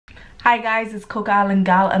Hi guys, it's Coca Island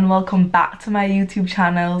Gal and welcome back to my YouTube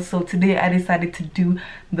channel. So today I decided to do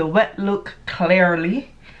the wet look clearly.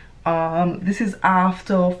 This is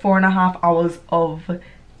after 4.5 hours of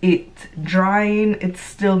it drying. It's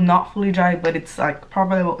still not fully dry, but it's like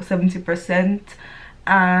probably about 70%,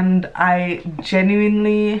 and I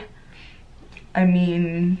genuinely,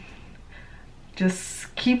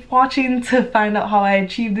 just keep watching to find out how I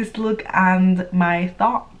achieve this look and my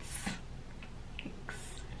thoughts.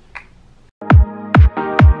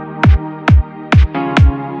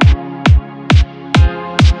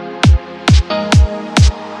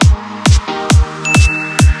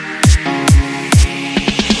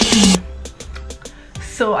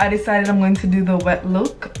 So I decided I'm going to do the wet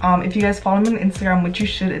look. If you guys follow me on Instagram, which you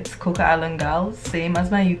should, it's Coca Island Gal, same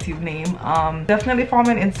as my YouTube name. Definitely follow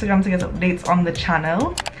me on Instagram to get updates on the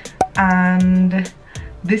channel. And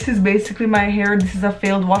this is basically my hair. This is a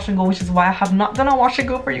failed wash and go, which is why I have not done a wash and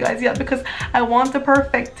go for you guys yet, because I want to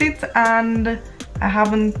perfect it and I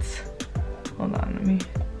haven't. Hold on, let me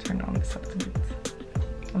turn on this up a bit.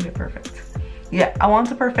 Okay, perfect. Yeah, I want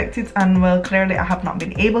to perfect it, and well, clearly I have not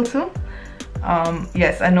been able to.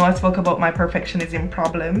 Yes, I know I spoke about my perfectionism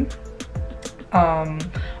problem,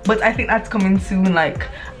 but I think that's coming soon. Like,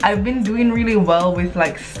 I've been doing really well with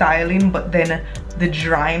like styling, but then the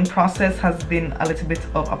drying process has been a little bit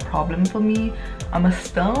of a problem for me. I'm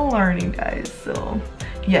still learning, guys. So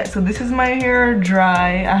yeah, so this is my hair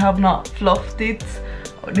dry. I have not fluffed it.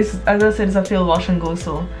 This is, as I said, it's a failed wash and go,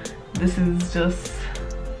 so this is just,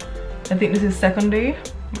 I think this is second day,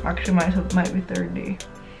 actually might be third day.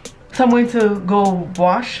 So I'm going to go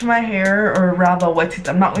wash my hair, or rather wet it.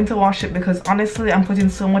 I'm not going to wash it because honestly I'm putting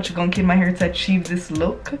so much gunk in my hair to achieve this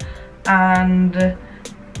look, and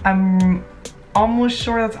I'm almost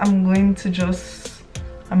sure that I'm going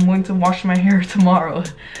to wash my hair tomorrow.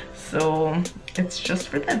 So it's just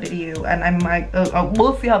for the video, and I might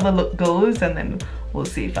we'll see how the look goes, and then we'll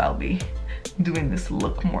see if I'll be doing this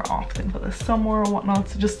look more often for the summer or whatnot,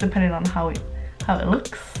 so just depending on how it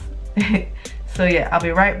looks. So yeah, I'll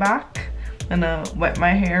be right back. I'm gonna wet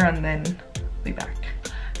my hair and then be back.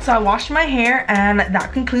 So I washed my hair and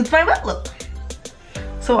that concludes my wet look.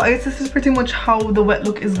 So I guess this is pretty much how the wet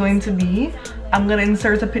look is going to be. I'm gonna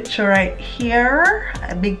insert a picture right here,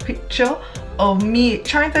 a big picture of me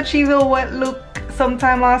trying to achieve a wet look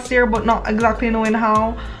sometime last year, but not exactly knowing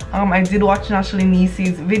how. I did watch Natalie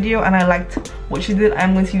Nisi's video and I liked what she did.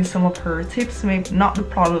 I'm going to use some of her tips, maybe not the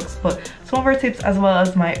products, but some of her tips as well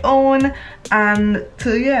as my own, and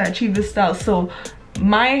to, yeah, achieve this style. So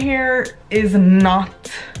my hair is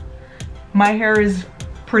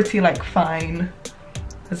pretty like fine,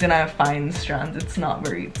 as in I have fine strands. It's not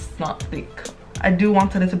thick. I do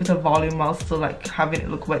want a little bit of volume while still like having it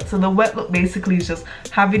look wet. So the wet look basically is just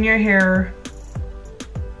having your hair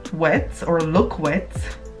wet or look wet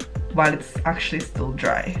while it's actually still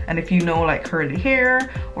dry. And if you know, like curly hair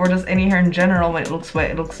or just any hair in general, when it looks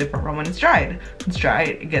wet it looks different from when it's dried. When it's dried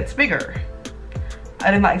it gets bigger.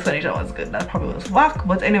 I think my explanation was good. That probably was whack,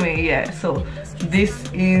 but anyway, yeah. So this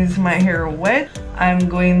is my hair wet. I'm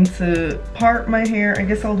going to part my hair. I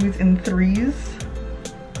guess I'll do it in threes,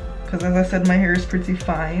 because as I said, my hair is pretty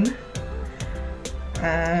fine.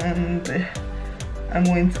 And I'm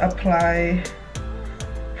going to apply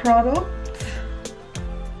product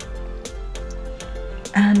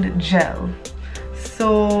and gel.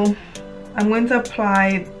 So I'm going to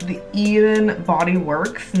apply the Eden Body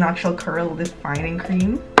Works Natural Curl Defining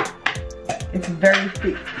Cream. It's very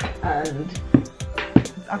thick and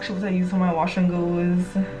it's actually what I use for my wash and goes,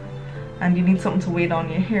 and you need something to weigh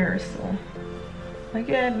down your hair. So like,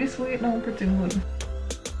 yeah, this weight now pretty good.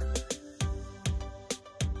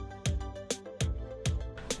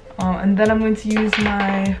 And then I'm going to use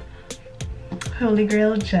my Holy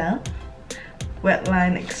Grail gel,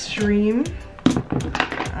 Wetline Extreme,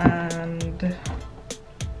 and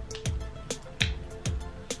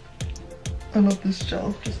I love this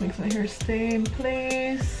gel. Just makes my hair stay in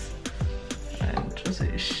place and just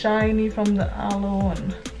it's shiny from the aloe.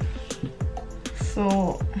 And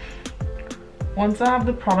so once I have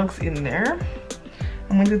the products in there,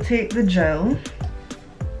 I'm going to take the gel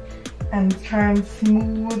and try and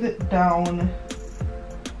smooth it down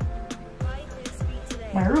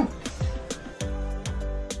my roots.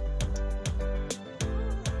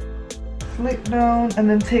 Flick down, and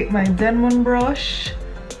then take my Denman brush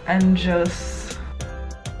and just,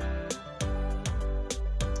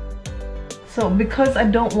 so because I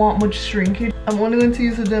don't want much shrinkage, I'm only going to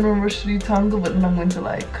use the Denman brush to detangle, but then I'm going to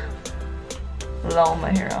like allow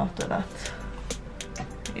my hair after that.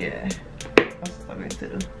 Yeah, that's what I'm going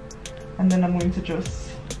to do. And then I'm going to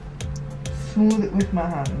just smooth it with my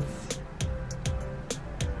hands.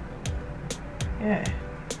 Yeah.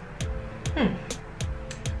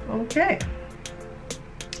 Okay.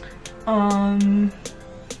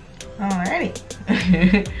 Alrighty.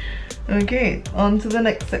 Okay, on to the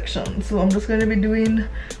next section. So I'm just going to be doing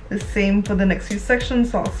the same for the next few sections,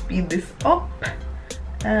 so I'll speed this up.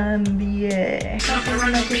 And yeah.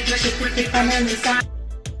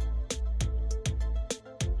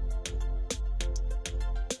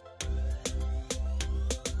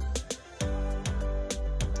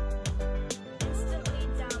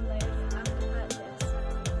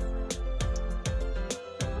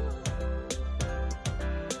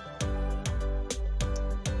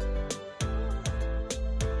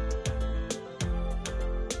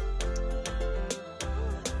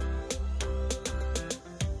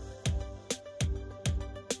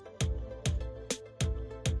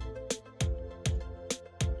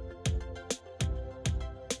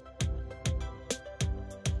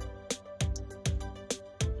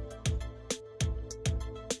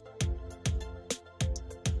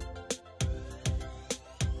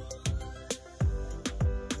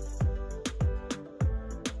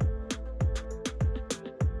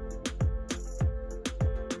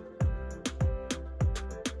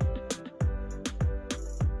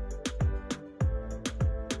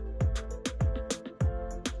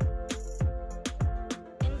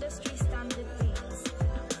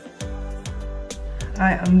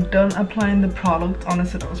 I am done applying the product.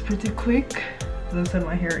 Honestly, that was pretty quick. As I said,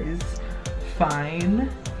 my hair is fine.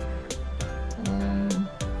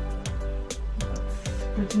 That's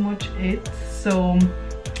pretty much it. So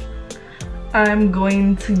I'm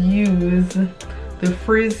going to use the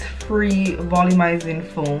frizz-free volumizing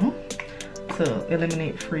foam to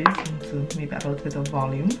eliminate frizz and to maybe add a little bit of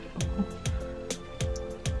volume.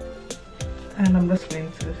 And I'm just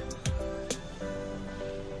going to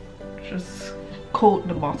just coat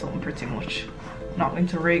the bottom pretty much. Not going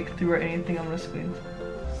to rake through or anything. I'm just going to,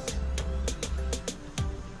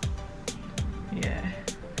 yeah.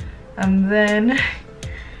 And then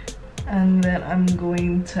I'm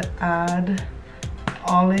going to add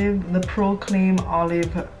the Proclaim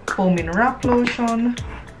Olive Foaming Wrap Lotion.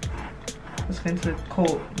 Just going to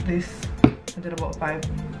coat this. I did about five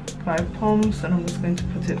pumps, and I'm just going to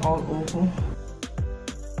put it all over.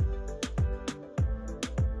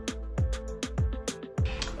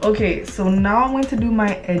 Okay, so now I'm going to do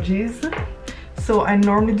my edges. So I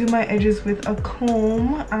normally do my edges with a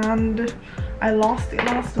comb, and I lost it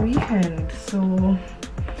last weekend, so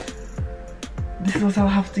this is what I'll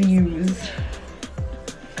have to use.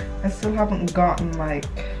 I still haven't gotten like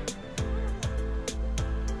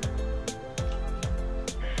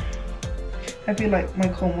I feel like my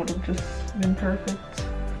comb would have just been perfect.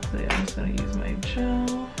 So yeah, I'm just gonna use my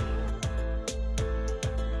gel.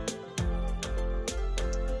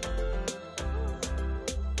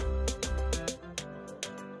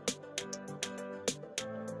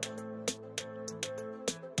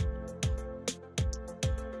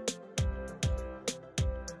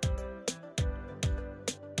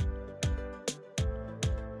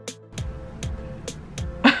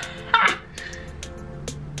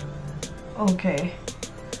 Okay,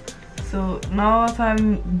 so now that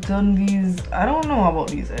I'm done these, I don't know about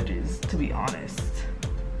these edges, to be honest.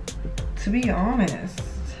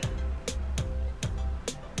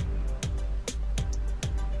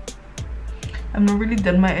 I've not really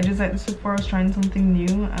done my edges like this before. I was trying something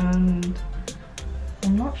new and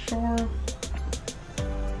I'm not sure.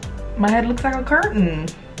 My head looks like a curtain.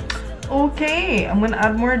 Okay, I'm gonna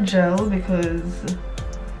add more gel because I'm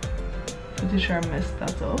pretty sure I messed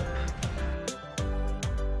that up.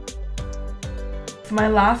 My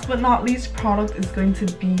last but not least product is going to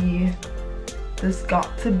be this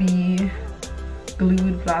Got To Be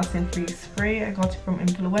Glued Blasting Free Spray. I got it from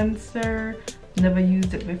Influencer. Never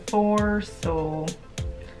used it before, so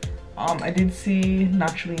I did see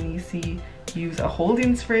Naturally Nisi use a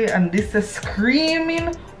holding spray, and this is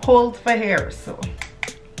screaming hold for hair. So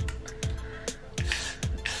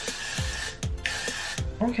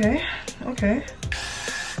okay.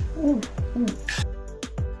 Ooh.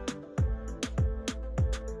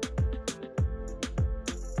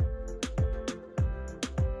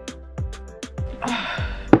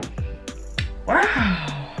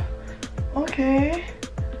 Wow.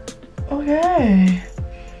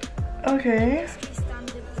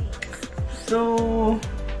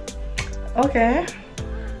 Okay.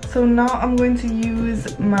 So now I'm going to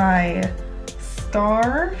use my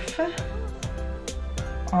scarf.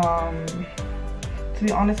 To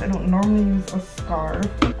be honest, I don't normally use a scarf.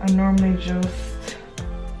 I normally just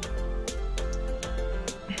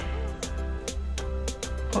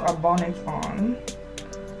put a bonnet on.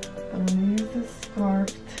 I'm gonna use this scarf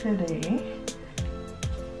today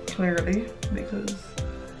clearly because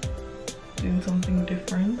doing something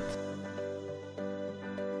different.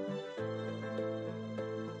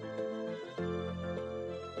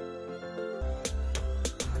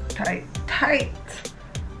 Tight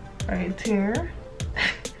right here.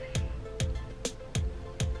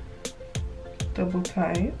 Double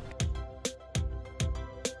tight.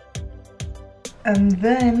 And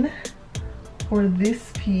then for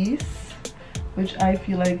this piece, which I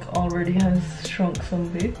feel like already has shrunk some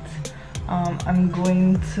bit, I'm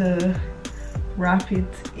going to wrap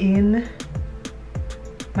it in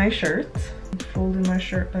my shirt, folding my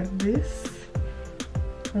shirt like this,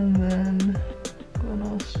 and then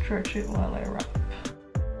gonna stretch it while I wrap.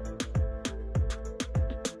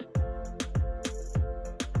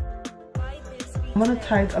 I'm gonna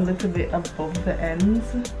tie it a little bit above the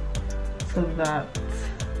ends so that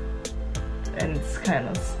the ends kind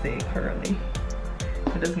of stay curly.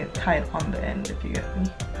 It doesn't get tight on the end, if you get me.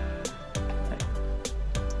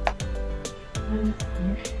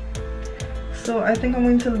 So I think I'm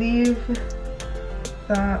going to leave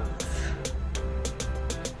that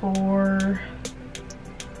for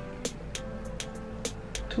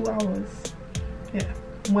 2 hours. Yeah,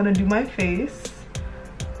 I'm gonna do my face.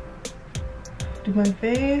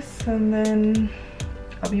 And then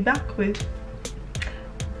I'll be back with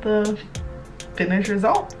the finished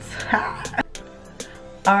results.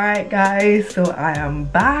 Alright guys, so I am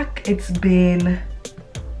back. It's been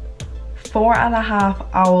 4.5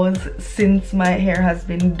 hours since my hair has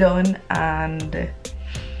been done, and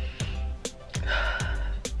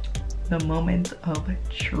the moment of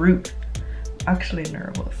truth. Actually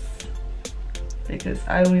nervous because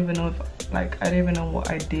I don't even know if, like, I don't even know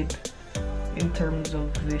what I did in terms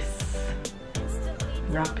of this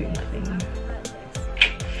wrapping thing.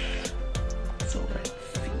 So let's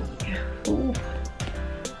see. Ooh.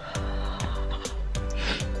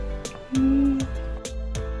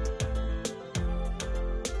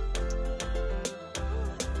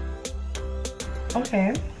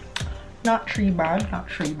 Okay, not tree bad.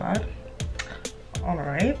 All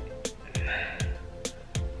right.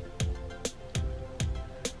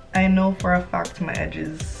 I know for a fact my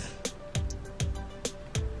edges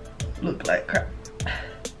look like crap.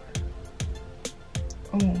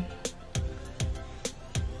 Oh.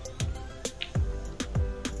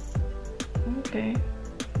 Okay.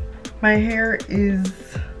 My hair is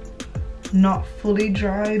not fully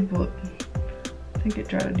dried, but I think it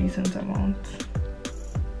dried a decent amount.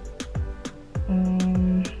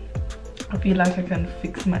 I feel like I can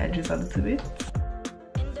fix my edges a little bit.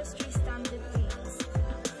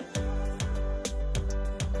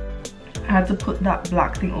 I had to put that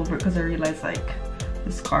black thing over it because I realized like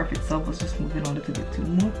the scarf itself was just moving a little bit too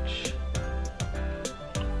much.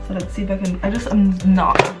 So let's see if I can. I'm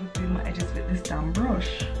not doing my edges with this damn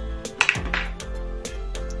brush.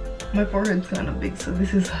 My forehead's kind of big, so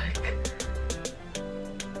this is like.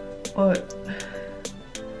 But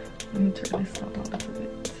let me turn this down a little bit.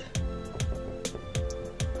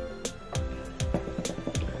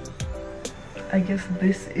 I guess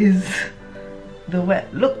this is the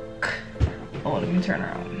wet look. Oh, let me turn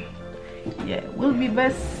around. Yeah, it will be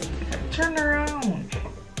best if I turn around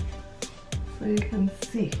so you can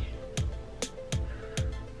see.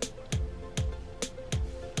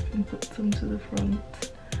 I can put some to the front.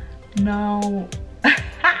 Now,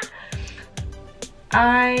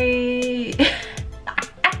 I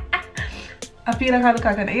feel like I look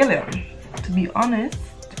like an alien, to be honest.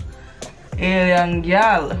 Alien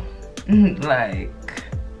gal. Like,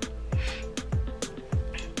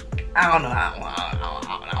 I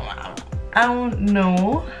don't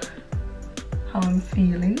know how I'm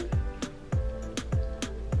feeling.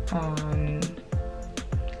 I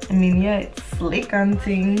mean, yeah, it's slick and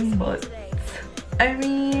thing, but I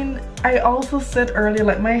mean, I also said earlier,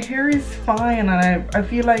 like, my hair is fine, and I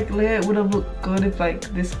feel like it would have looked good if like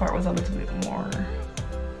this part was a little bit more,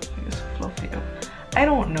 I guess, fluffier. I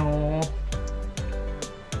don't know.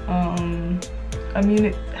 I mean,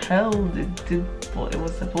 it held, it did what it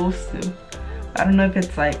was supposed to. I don't know if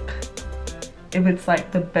it's like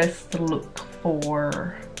the best look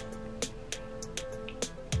for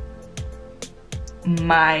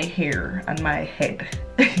my hair and my head.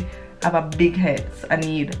 I have a big head, so I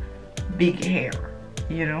need big hair,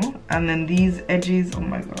 you know? And then these edges, oh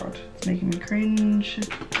my god, it's making me cringe.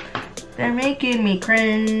 They're making me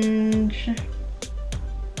cringe.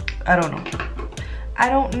 I don't know.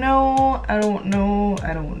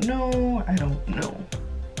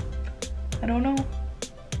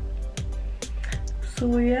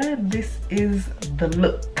 So yeah, this is the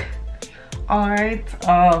look. art.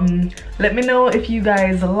 Let me know if you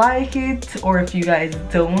guys like it or if you guys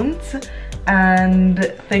don't. And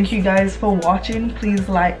thank you guys for watching. Please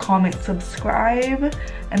like, comment, subscribe,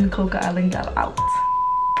 and Cocoa Island Gal out.